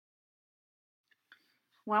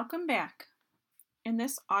Welcome back. In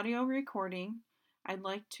this audio recording, I'd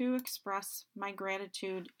like to express my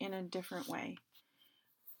gratitude in a different way.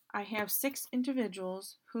 I have 6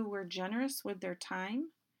 individuals who were generous with their time,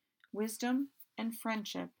 wisdom, and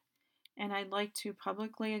friendship, and I'd like to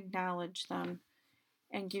publicly acknowledge them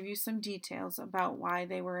and give you some details about why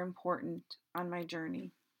they were important on my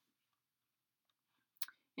journey.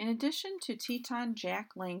 In addition to Teton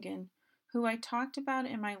Jack Langan, who I talked about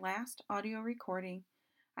in my last audio recording,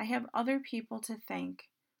 I have other people to thank,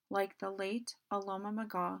 like the late Aloma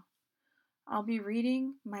McGaw. I'll be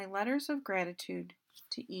reading my letters of gratitude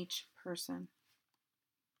to each person.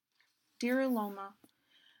 Dear Aloma,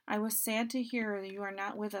 I was sad to hear that you are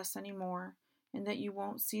not with us anymore and that you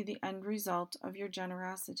won't see the end result of your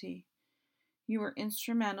generosity. You were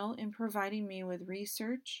instrumental in providing me with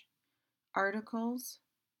research, articles,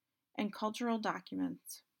 and cultural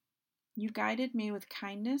documents. You guided me with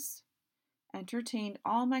kindness, entertained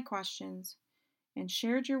all my questions, and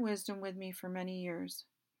shared your wisdom with me for many years.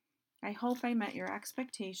 I hope I met your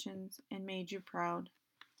expectations and made you proud.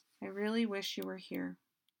 I really wish you were here.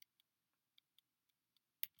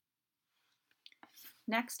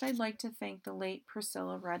 Next, I'd like to thank the late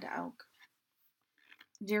Priscilla Red Elk.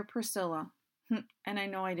 Dear Priscilla, and I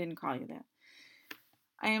know I didn't call you that,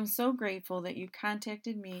 I am so grateful that you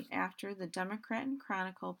contacted me after the Democrat and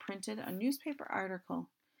Chronicle printed a newspaper article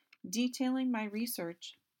detailing my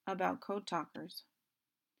research about code talkers.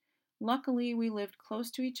 Luckily, we lived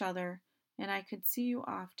close to each other and I could see you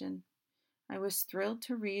often. I was thrilled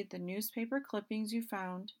to read the newspaper clippings you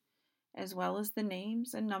found, as well as the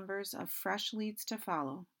names and numbers of fresh leads to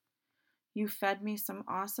follow. You fed me some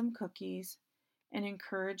awesome cookies and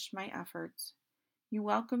encouraged my efforts. You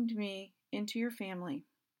welcomed me into your family.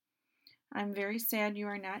 I'm very sad you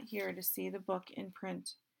are not here to see the book in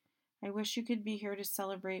print. I wish you could be here to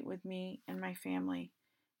celebrate with me and my family.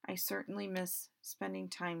 I certainly miss spending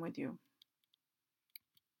time with you.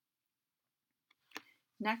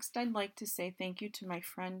 Next, I'd like to say thank you to my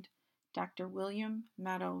friend, Dr. William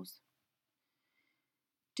Meadows.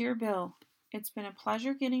 Dear Bill, it's been a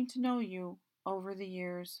pleasure getting to know you over the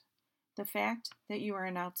years. The fact that you are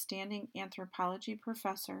an outstanding anthropology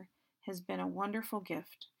professor has been a wonderful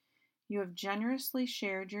gift. You have generously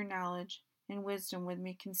shared your knowledge and wisdom with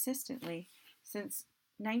me consistently since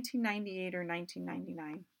 1998 or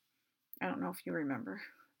 1999. I don't know if you remember.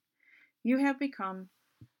 You have become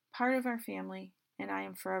part of our family, and I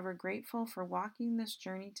am forever grateful for walking this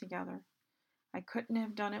journey together. I couldn't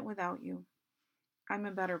have done it without you. I'm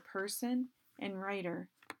a better person and writer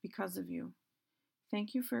because of you.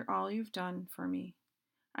 Thank you for all you've done for me.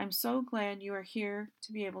 I'm so glad you are here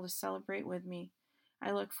to be able to celebrate with me.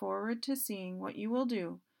 I look forward to seeing what you will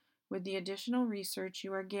do with the additional research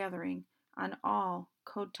you are gathering on all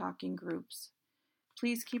code talking groups.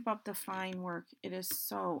 Please keep up the fine work. It is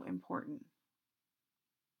so important.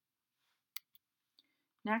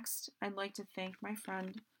 Next, I'd like to thank my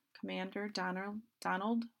friend, Commander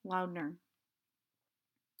Donald Loudner.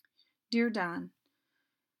 Dear Don,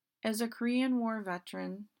 as a Korean War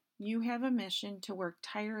veteran, you have a mission to work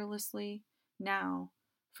tirelessly now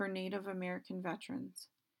for Native American veterans.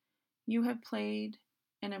 You have played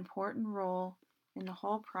an important role in the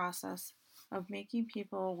whole process of making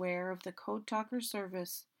people aware of the Code Talker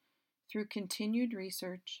service through continued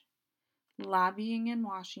research, lobbying in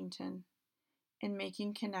Washington, and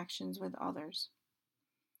making connections with others.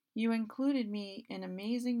 You included me in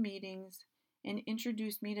amazing meetings and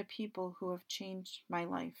introduced me to people who have changed my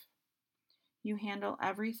life. You handle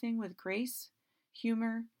everything with grace,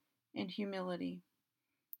 humor, and humility.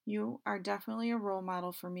 You are definitely a role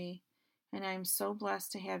model for me, and I am so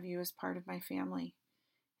blessed to have you as part of my family.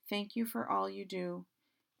 Thank you for all you do,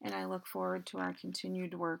 and I look forward to our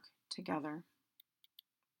continued work together.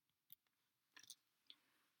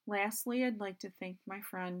 Lastly, I'd like to thank my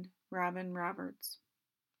friend, Robin Roberts.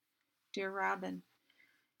 Dear Robin,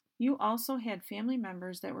 you also had family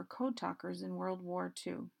members that were code talkers in World War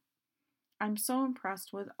II. I'm so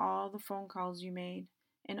impressed with all the phone calls you made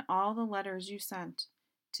and all the letters you sent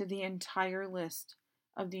to the entire list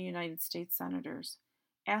of the United States Senators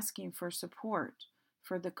asking for support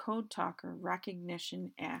for the Code Talker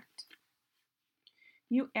Recognition Act.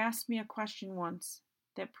 You asked me a question once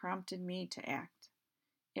that prompted me to act.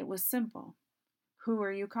 It was simple. Who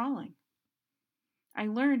are you calling? I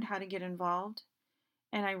learned how to get involved,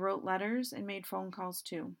 and I wrote letters and made phone calls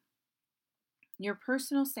too. Your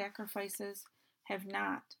personal sacrifices have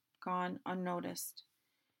not gone unnoticed.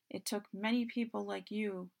 It took many people like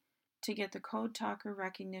you to get the Code Talker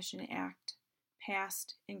Recognition Act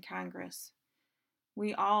passed in Congress.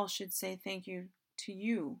 We all should say thank you to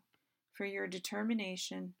you for your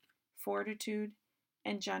determination, fortitude,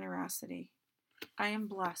 and generosity. I am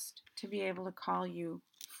blessed to be able to call you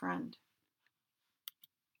friend.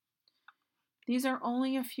 These are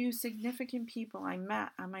only a few significant people I met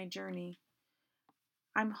on my journey.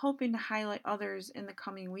 I'm hoping to highlight others in the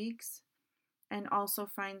coming weeks and also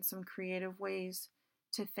find some creative ways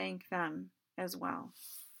to thank them as well.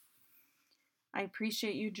 I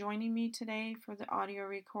appreciate you joining me today for the audio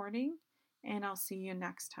recording, and I'll see you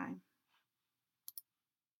next time.